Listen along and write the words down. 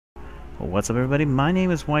Well, what's up everybody, my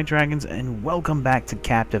name is White Dragons and welcome back to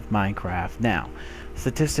Captive Minecraft. Now,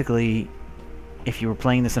 statistically, if you were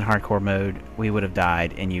playing this in hardcore mode, we would have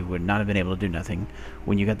died and you would not have been able to do nothing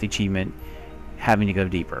when you got the achievement having to go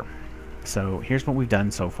deeper. So here's what we've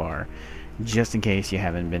done so far, just in case you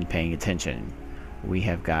haven't been paying attention. We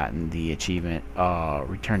have gotten the achievement,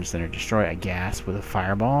 return to center, destroy a gas with a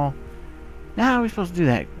fireball. Now, how are we supposed to do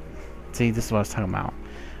that? See, this is what I was talking about.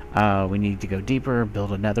 We need to go deeper,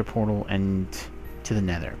 build a nether portal, and to the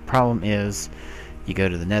nether. Problem is, you go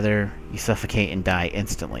to the nether, you suffocate and die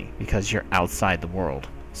instantly because you're outside the world.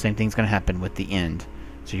 Same thing's going to happen with the end.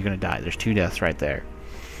 So you're going to die. There's 2 deaths right there.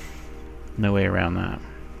 No way around that.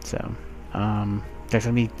 So, there's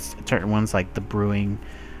going to be certain ones like the brewing.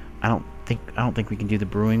 I don't think we can do the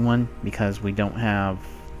brewing one because we don't have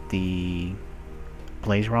the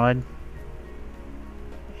blaze rod.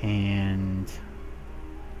 And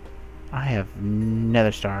I have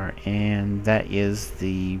nether star, and that is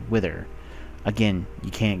the wither. Again,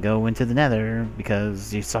 you can't go into the nether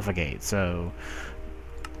because you suffocate. So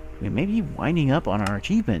we may be winding up on our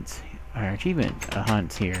achievement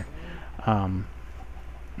hunts here. I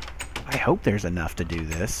hope there's enough to do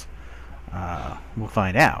this. We'll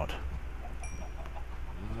find out.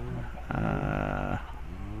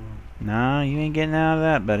 No, you ain't getting out of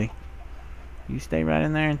that, buddy. You stay right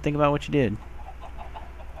in there and think about what you did.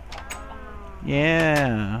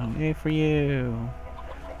 Yeah, yay for you.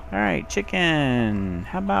 Alright, chicken.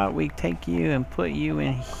 How about we take you and put you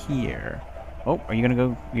in here? Oh, are you gonna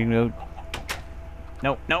go? You're gonna go?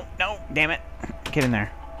 No, no, no, damn it. Get in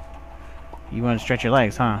there. You want to stretch your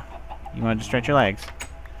legs, huh? You want to stretch your legs?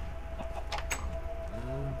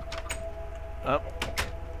 Oh.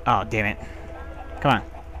 Oh, damn it. Come on.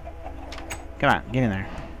 Come on, get in there.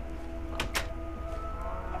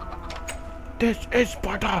 This is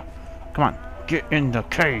Sparta! Come on. Get in the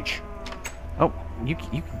cage. Oh, you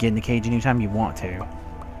can get in the cage anytime you want to.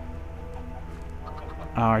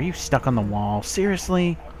 Oh, are you stuck on the wall?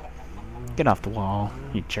 Seriously? Get off the wall,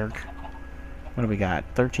 you jerk. What do we got?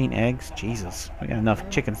 13 eggs? Jesus. We got enough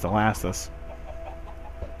chickens to last us.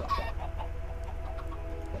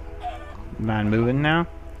 Mind moving now?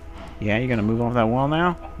 Yeah, you're gonna move off that wall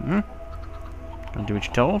now? Hmm? Gonna do what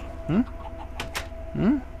you're told? Hmm?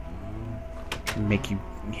 Hmm? Make you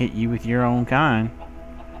hit you with your own kind.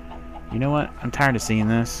 You know what? I'm tired of seeing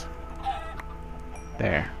this.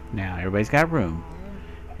 There. Now everybody's got room.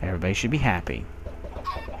 Everybody should be happy.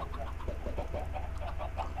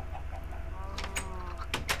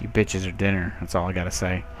 You bitches are dinner. That's all I gotta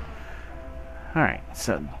say. Alright,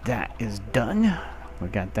 so that is done. We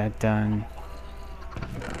got that done.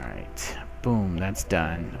 Alright. Boom, that's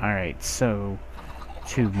done. Alright, so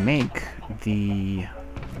to make the...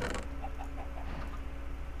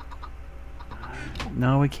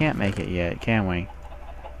 No, we can't make it yet, can we?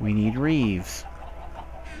 We need Reeves.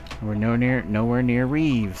 We're nowhere near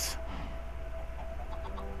Reeves.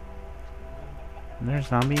 There's a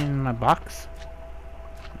zombie in my box.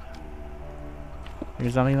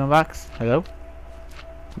 There's a zombie in my box. Hello?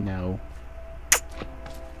 No.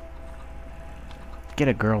 Get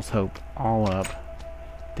a girl's hope all up.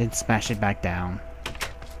 Then smash it back down.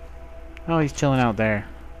 Oh, he's chilling out there.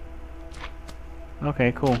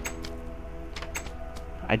 Okay, cool.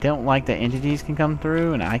 I don't like that entities can come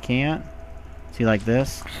through and I can't. See, like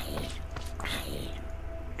this?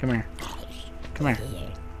 Come here. Come here.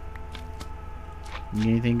 You need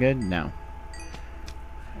anything good? No.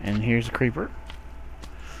 And here's a creeper.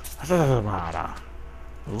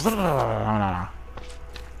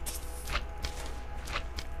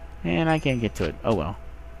 And I can't get to it. Oh well.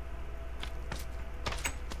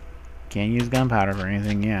 Can't use gunpowder for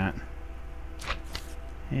anything yet.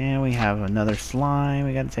 And we have another slime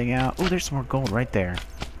we gotta take out. Oh, there's some more gold right there.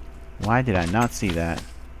 Why did I not see that?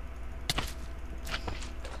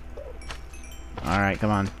 Alright, come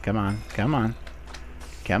on, come on, come on.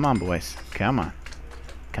 Come on, boys. Come on.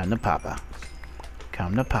 Come to Papa.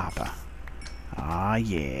 Come to Papa. Ah,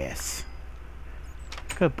 yes.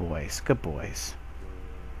 Good boys, good boys.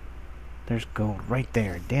 There's gold right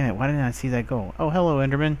there. Damn it, why didn't I see that gold? Oh, hello,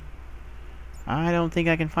 Enderman. I don't think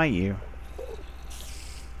I can fight you.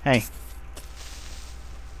 Hey.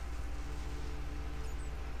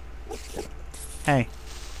 Hey.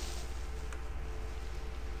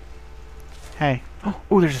 Hey.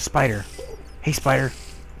 Oh, there's a spider. Hey, spider.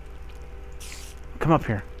 Come up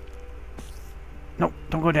here. No,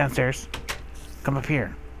 don't go downstairs. Come up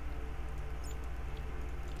here.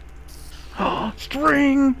 Oh,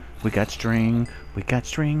 string! We got string. We got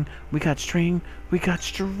string. We got string. We got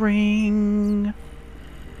string.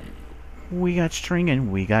 We got string and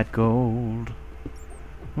we got gold.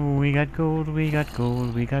 We got gold, we got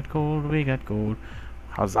gold, we got gold, we got gold.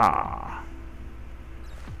 Huzzah!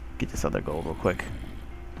 Get this other gold real quick.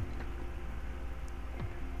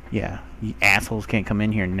 Yeah, you assholes can't come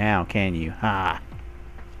in here now, can you? Ha!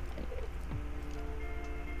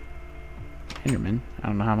 Enderman. I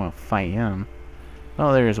don't know how I'm gonna fight him.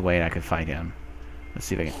 Oh, there is a way I could fight him. Let's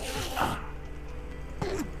see if I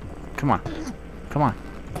can. Come on. Come on.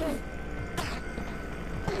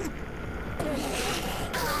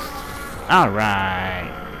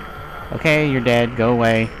 Alright. Okay, you're dead. Go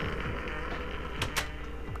away.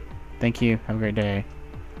 Thank you. Have a great day.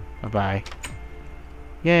 Bye-bye.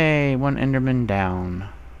 Yay, one Enderman down.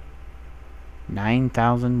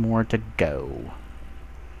 9,000 more to go.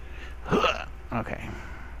 Okay.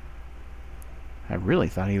 I really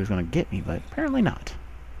thought he was going to get me, but apparently not.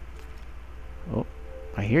 Oh,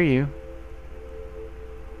 I hear you.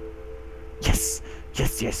 Yes!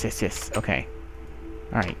 Yes, yes, yes, yes. Okay.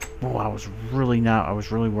 Alright. Oh, I was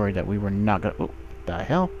really worried that we were not going to... Oh, the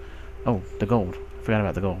hell? Oh, the gold. I forgot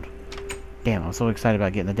about the gold. Damn, I was so excited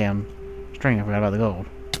about getting the damn string, I forgot about the gold.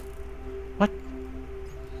 What?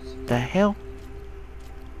 The hell?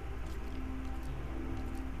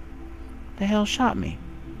 The hell shot me?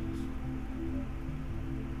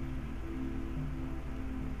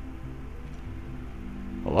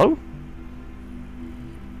 Hello?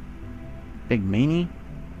 Big meanie?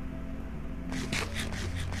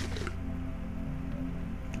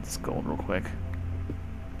 Get this gold real quick.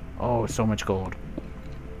 Oh, so much gold.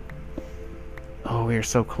 Oh, we are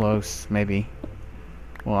so close, maybe.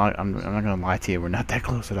 Well, I'm not gonna lie to you, we're not that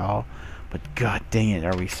close at all. But god dang it,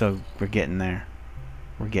 we're getting there.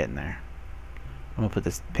 We're getting there. I'm gonna put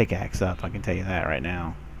this pickaxe up, I can tell you that right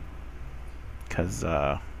now. Cause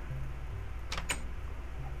I'm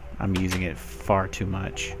using it far too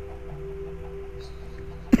much.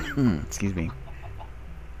 Excuse me.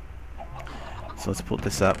 So let's put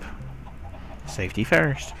this up. Safety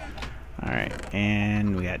first. Alright,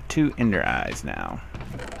 and we got 2 ender eyes now.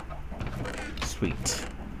 Sweet.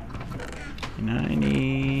 And I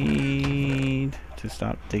need to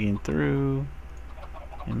stop digging through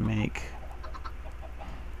and make...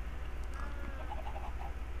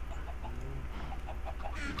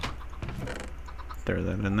 Throw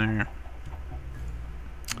that in there.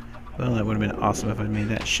 Well, that would have been awesome if I made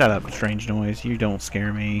that. Shut up, strange noise. You don't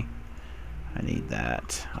scare me. I need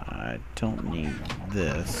that. I don't need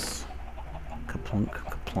this. Kaplunk,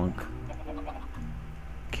 kaplunk.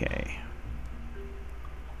 Okay.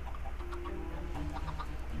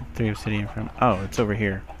 3 obsidian from... Oh, it's over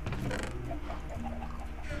here.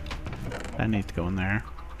 That needs to go in there.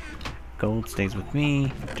 Gold stays with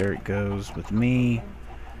me. Dirt goes with me.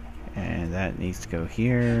 And that needs to go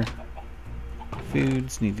here.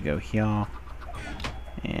 Foods need to go here.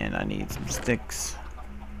 And I need some sticks.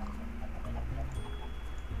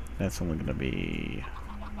 That's only going to be...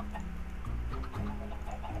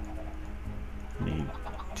 Need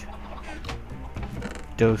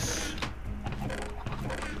those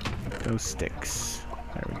sticks.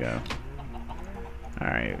 There we go.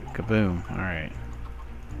 Alright, kaboom. Alright.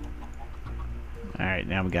 Alright,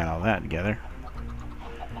 now we got all that together.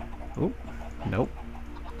 Oop. Nope.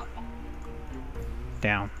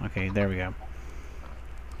 Down. Okay, there we go.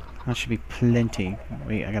 That should be plenty.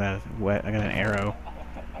 Wait, I got an arrow.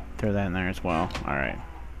 Throw that in there as well. Alright.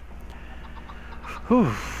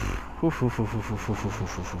 Whew.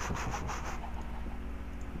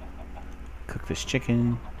 Cook this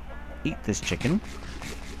chicken. Eat this chicken.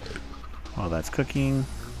 While that's cooking,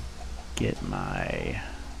 get my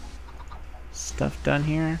stuff done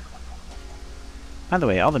here. By the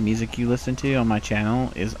way, all the music you listen to on my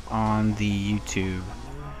channel is on the YouTube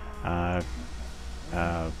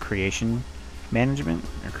creation management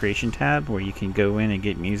or creation tab, where you can go in and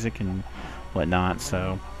get music and whatnot.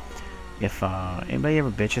 So if anybody ever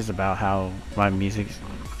bitches about how my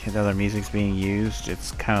other music's being used,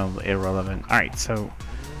 it's kind of irrelevant. Alright, so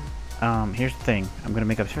here's the thing. I'm gonna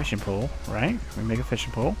make a fishing pole, right? I'm gonna make a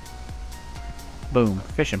fishing pole. Boom,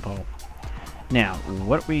 fishing pole. Now,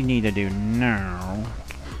 what we need to do now,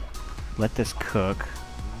 let this cook.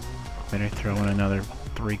 Better throw in another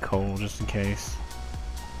 3 coal just in case.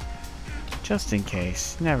 Just in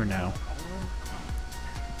case, never know.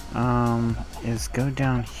 Is go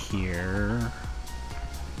down here,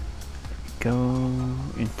 go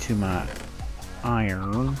into my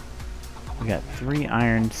iron. We got 3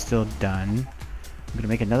 iron still done. I'm gonna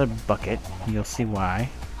make another bucket. You'll see why.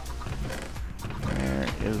 Where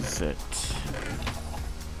is it?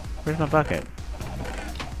 Where's my bucket?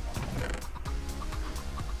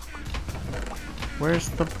 Where's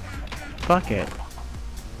the bucket?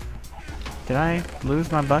 Did I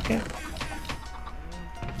lose my bucket?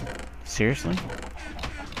 Seriously?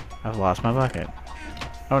 I've lost my bucket.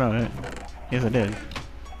 Oh no, yes I did.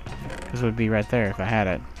 Because it would be right there if I had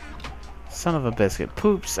it. Son of a biscuit.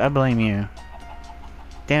 Poops, I blame you.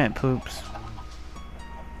 Damn it, Poops.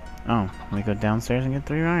 Oh, let me go downstairs and get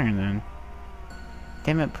 3 iron then.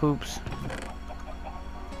 Damn it, Poops.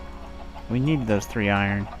 We need those 3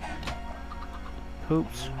 iron.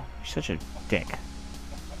 Poops, you're such a dick.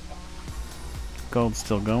 Gold's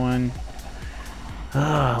still going.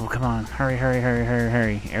 Oh, come on. Hurry, hurry, hurry, hurry,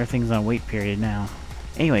 hurry. Everything's on wait period now.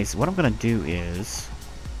 Anyways, what I'm gonna do is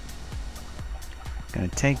gonna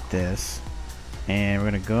take this and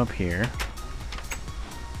we're gonna go up here.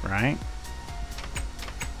 Right?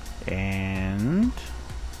 And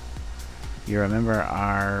you remember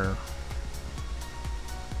our...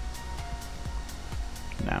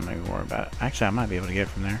 Nah, I'm not even worried about it. Actually, I might be able to get it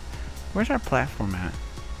from there. Where's our platform at?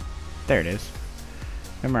 There it is.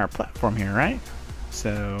 Remember our platform here, right?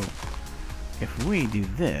 So, if we do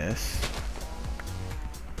this...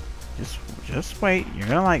 Just wait. You're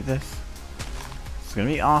gonna like this. It's gonna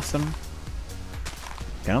be awesome.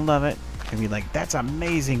 Gonna love it. Gonna be like, that's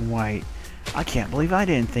amazing, White. I can't believe I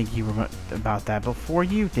didn't think you were about that before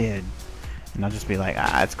you did. And I'll just be like,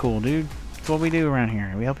 ah, it's cool, dude. It's what we do around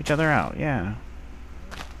here. We help each other out, yeah.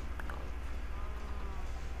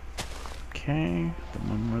 Okay,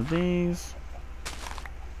 one more of these.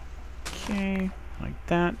 Okay, like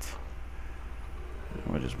that.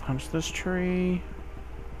 We'll just punch this tree.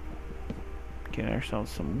 Get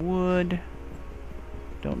ourselves some wood.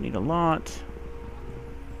 Don't need a lot.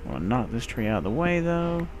 I want to knock this tree out of the way,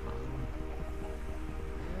 though.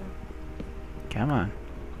 Come on.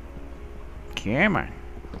 Come on.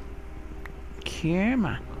 Come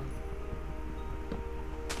on.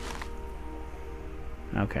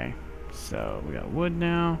 Okay. So, we got wood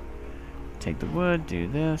now. Take the wood, do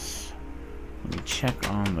this. Let me check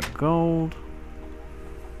on the gold.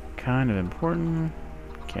 Kind of important.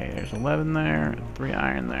 Okay, there's 11 there. 3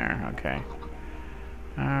 iron there. Okay.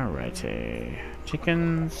 Alrighty.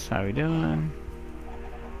 Chickens, how we doing?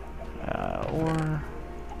 Or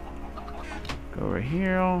go over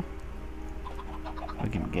here. We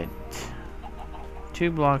can get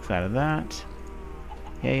 2 blocks out of that.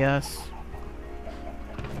 Yeah, yes.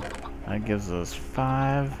 That gives us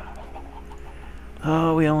 5.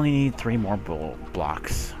 Oh, we only need 3 more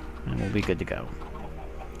blocks, and we'll be good to go.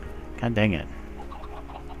 God dang it.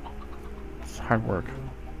 It's hard work.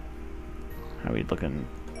 How are we looking?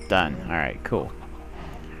 Done. Alright, cool.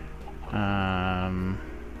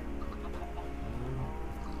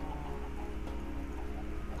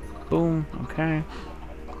 Boom. Okay.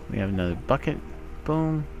 We have another bucket.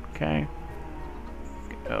 Boom. Okay.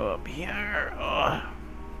 Go up here. Oh.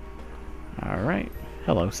 Alright.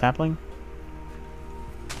 Hello, sapling.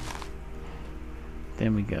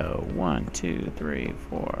 Then we go 1, 2, 3,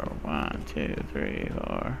 4. 1, 2, 3,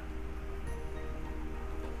 4.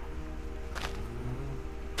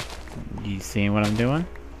 You seeing what I'm doing?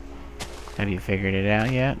 Have you figured it out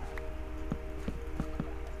yet?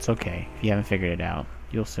 It's okay. If you haven't figured it out,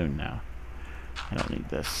 you'll soon know. I don't need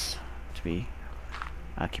this to be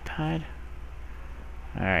occupied.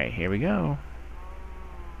 Alright, here we go.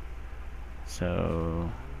 So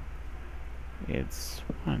it's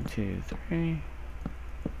 1, 2, 3.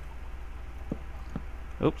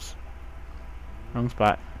 Oops. Wrong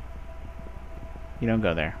spot. You don't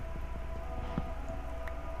go there.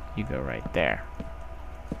 You go right there.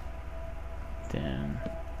 Then...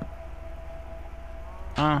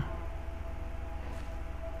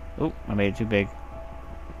 Oop, I made it too big.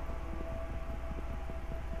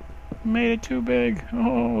 Made it too big.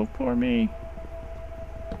 Oh, poor me.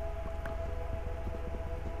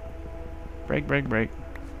 Break, break, break.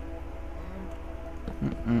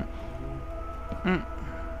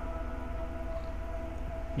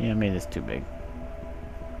 Yeah, I made this too big.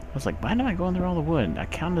 I was like, why am I going through all the wood? I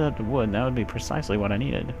counted up the wood, and that would be precisely what I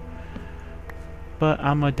needed. But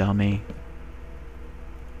I'm a dummy.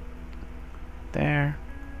 There.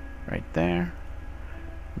 Right there.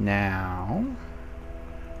 Now,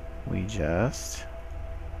 we just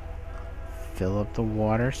fill up the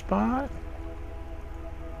water spot.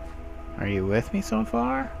 Are you with me so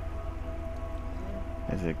far?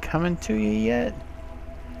 Is it coming to you yet?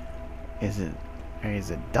 Is it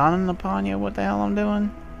dawning upon you what the hell I'm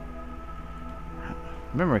doing?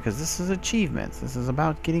 Remember, because this is achievements. This is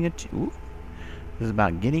about getting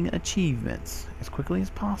achievements as quickly as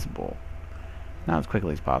possible. Not as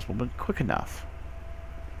quickly as possible, but quick enough.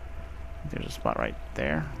 There's a spot right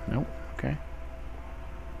there. Nope. Okay.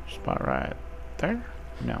 Spot right there.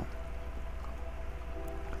 No.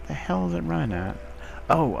 The hell is it running at?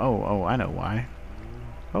 Oh, I know why.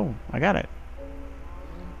 Oh, I got it.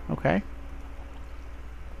 Okay.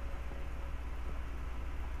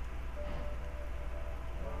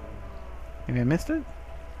 Maybe I missed it?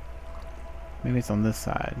 Maybe it's on this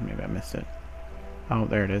side. Maybe I missed it. Oh,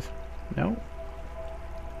 there it is. No.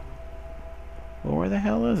 Well, where the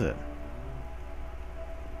hell is it?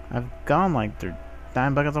 I've gone like through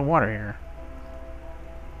 9 buckets of water here.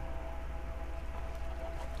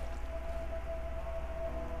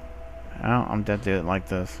 Oh, I'm dead to it like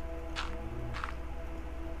this.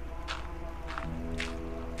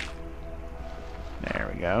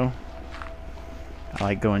 There we go. I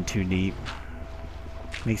like going too deep.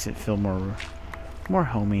 Makes it feel more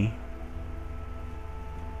homey.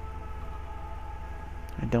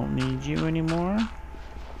 I don't need you anymore.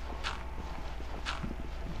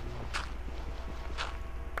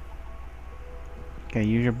 Okay,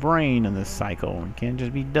 use your brain in this cycle. You can't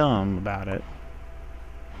just be dumb about it.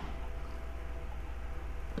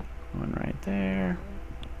 One right there.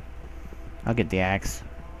 I'll get the axe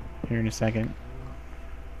here in a second.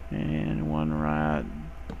 And one right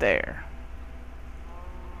there.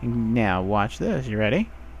 And now watch this. You ready?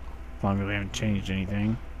 As long as we haven't changed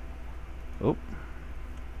anything. Oh.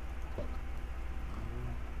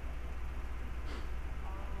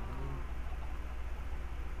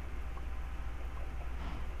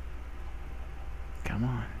 Come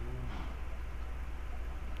on.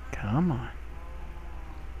 Come on.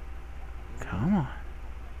 Come on.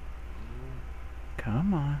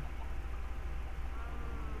 Come on.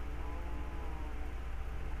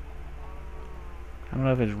 I don't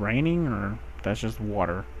know if it's raining or that's just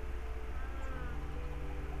water.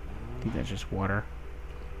 I think that's just water.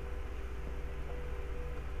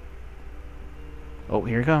 Oh,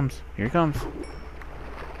 here it comes. Here it comes.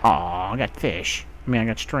 Aw, I got fish. I mean, I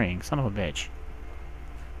got string. Son of a bitch.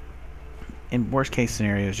 In worst case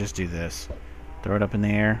scenarios, just do this. Throw it up in the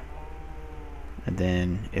air. And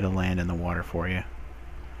then it'll land in the water for you.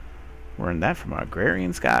 Learned that from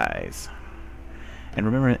Agrarian Skies. And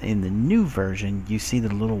remember, in the new version, you see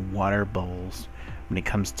the little water bowls when it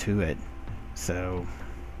comes to it. So,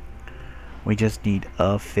 we just need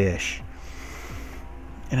a fish.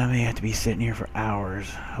 And I may have to be sitting here for hours.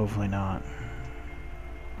 Hopefully not.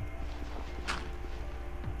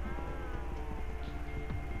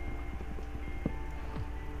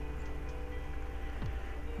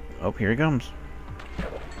 Oh, here he comes.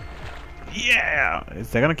 Yeah!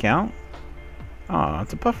 Is that gonna count? Oh,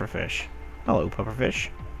 it's a pufferfish. Hello, pufferfish.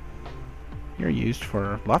 You're used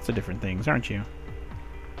for lots of different things, aren't you?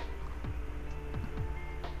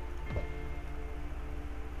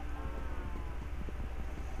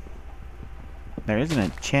 There is an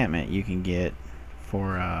enchantment you can get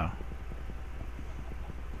for,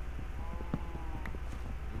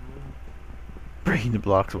 breaking the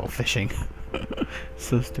blocks while fishing.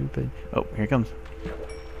 So stupid. Oh, here it comes.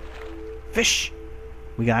 Fish!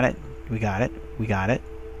 We got it. We got it. We got it.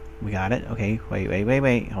 We got it. Okay,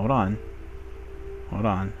 wait. Hold on. Hold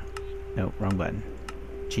on. Nope, wrong button.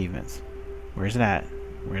 Achievements. Where's it at?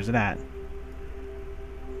 Where's it at?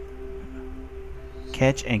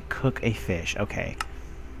 Catch and cook a fish. Okay.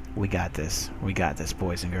 We got this. We got this,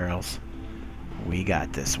 boys and girls. We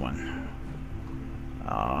got this one.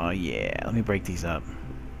 Oh, yeah. Let me break these up.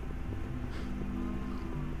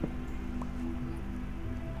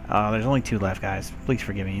 There's only 2 left, guys. Please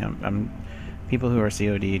forgive me. People who are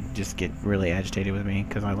COD just get really agitated with me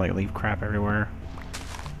because I like leave crap everywhere.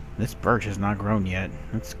 This birch has not grown yet.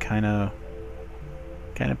 That's kind of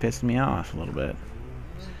pissing me off a little bit.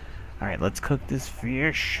 All right, let's cook this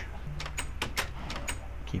fish.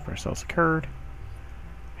 Keep ourselves a curd.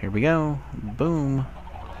 Here we go. Boom.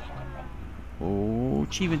 Oh,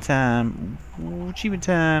 achievement time. Oh, achievement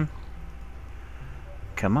time.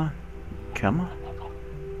 Come on. Come on.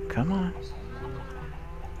 Come on.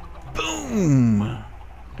 Boom!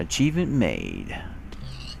 Achievement made.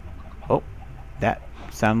 Oh, that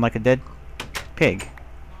sounded like a dead pig.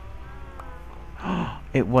 Oh,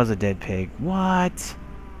 it was a dead pig. What?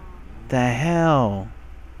 The hell?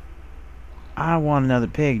 I want another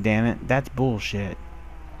pig, damn it. That's bullshit.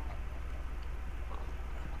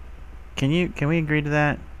 Can we agree to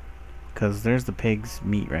that? Cause there's the pig's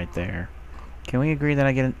meat right there. Can we agree that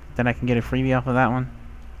I can get a freebie off of that one?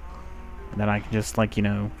 That I can just, like, you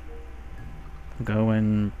know, go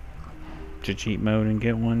in to cheat mode and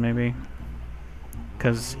get one, maybe?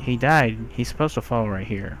 Because he died. He's supposed to fall right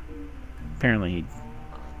here. Apparently he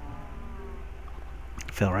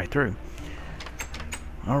fell right through.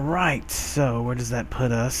 Alright, so where does that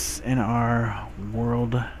put us in our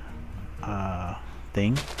world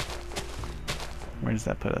thing? Where does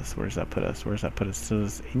that put us? Where does that put us? Where does that put us? So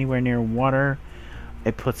is anywhere near water?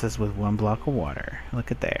 It puts us with 1 block of water.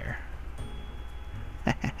 Look at there.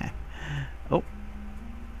 Oh.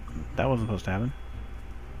 That wasn't supposed to happen.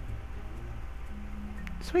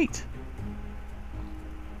 Sweet.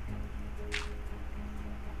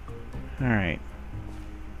 Alright.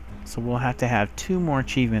 So we'll have to have 2 more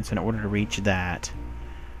achievements in order to reach that.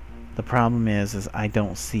 The problem is I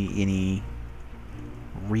don't see any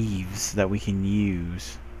reeves that we can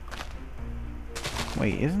use.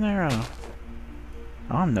 Wait, isn't there a...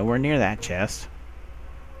 Oh, I'm nowhere near that chest.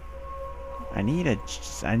 I need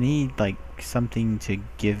like something to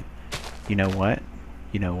give... You know what?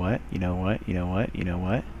 You know what? You know what? You know what? You know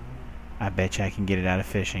what? I bet you I can get it out of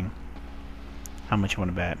fishing. How much you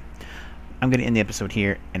want to bet? I'm going to end the episode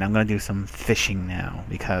here, and I'm going to do some fishing now,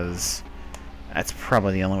 because that's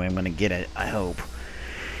probably the only way I'm going to get it, I hope.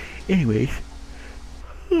 Anyways,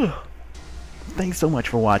 thanks so much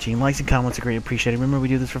for watching. Likes and comments are greatly appreciated. Remember, we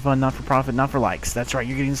do this for fun, not for profit, not for likes. That's right,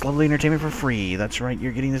 you're getting this lovely entertainment for free. That's right,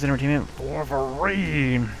 you're getting this entertainment for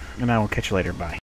free. And I will catch you later. Bye.